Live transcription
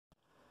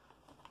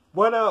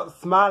What up,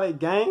 Smiley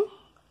Gang?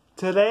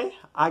 Today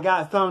I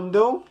got something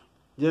new.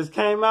 Just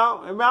came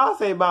out. I mean, I'll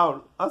say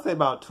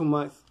about 2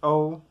 months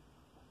old.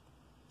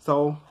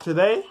 So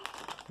today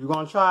we're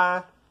gonna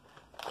try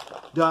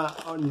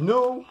the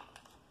new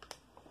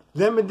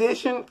limited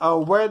edition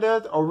of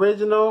Werther's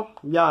Original.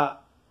 We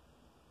got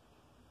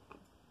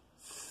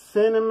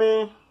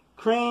cinnamon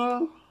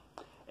cream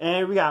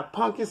and we got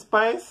pumpkin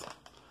spice.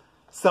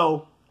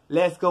 So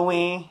let's go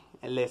in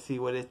and let's see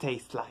what it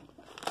tastes like.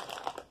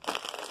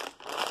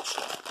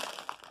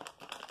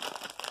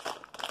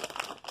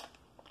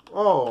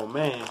 Oh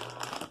man,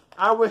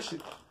 I say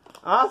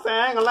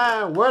I ain't gonna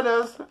lie,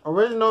 Werther's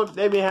Original,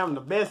 they be having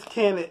the best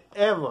candy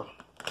ever,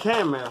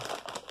 caramel.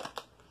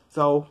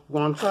 So we're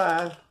gonna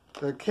try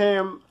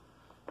the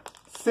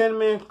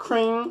cinnamon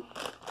cream.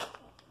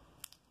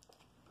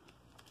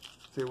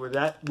 See what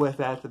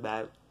that's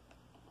about.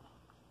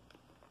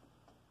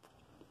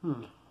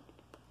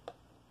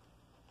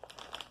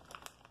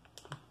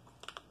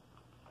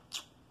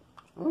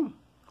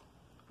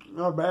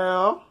 Not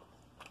bad.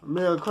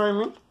 Real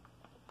creamy.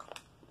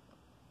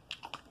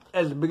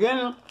 At the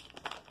beginning,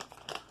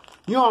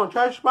 you don't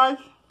touch spice.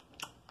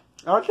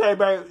 I'll tell you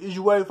about it.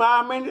 You wait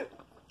 5 minutes.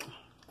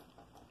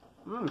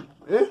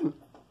 It's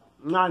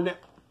not that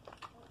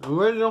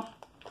original.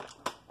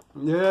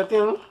 The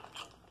thing,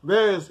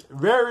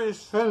 very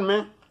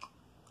cinnamon.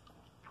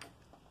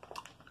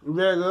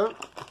 Very good.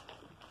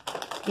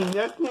 The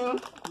next thing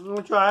I'm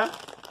gonna try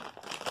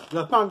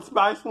the pumpkin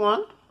spice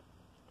one.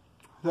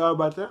 Sorry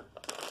about that.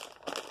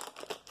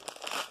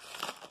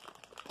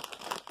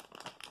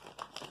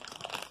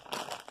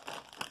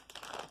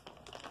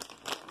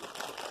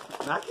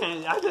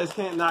 I just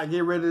can't not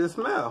get rid of the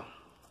smell.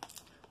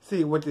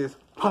 See what this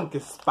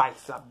pumpkin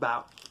spice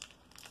about.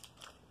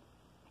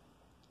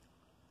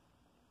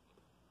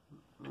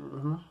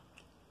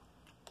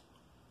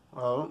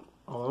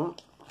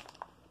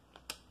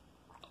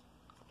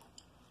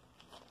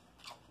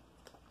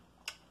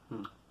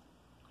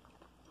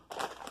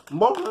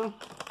 Both of them,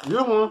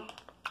 this one,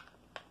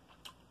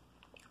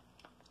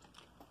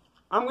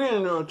 I'm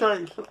getting the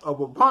taste of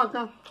a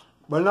pumpkin,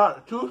 but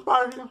not too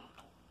spicy.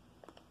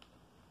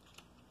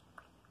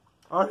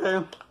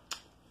 Okay.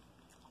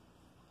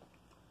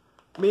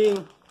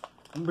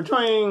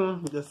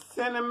 Between the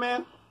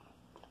cinnamon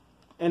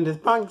and the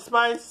pumpkin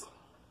spice,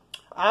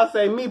 I'll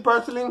say me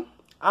personally,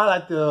 I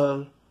like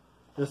the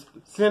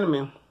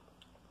cinnamon.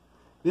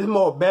 This is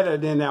more better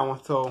than that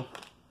one. So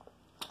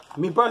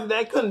me personally,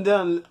 they couldn't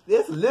done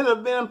this little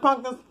bit of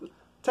pumpkin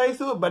taste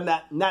to it, but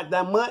not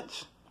that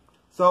much.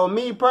 So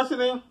me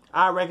personally,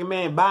 I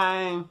recommend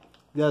buying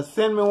the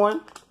cinnamon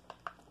one.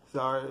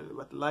 Sorry,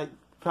 but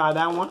try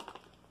that one.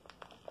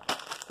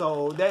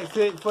 So that's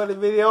it for the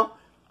video.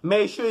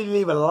 Make sure you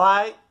leave a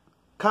like,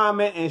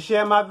 comment, and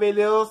share my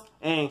videos.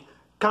 And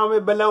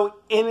comment below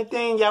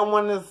anything y'all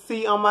want to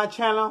see on my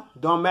channel.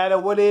 Don't matter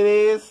what it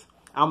is.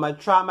 I'm going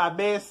to try my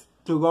best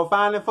to go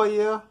find it for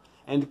you.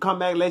 And to come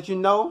back and let you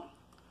know.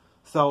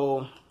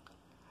 So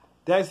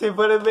that's it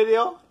for the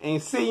video.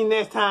 And see you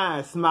next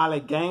time,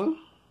 Smiley Gang.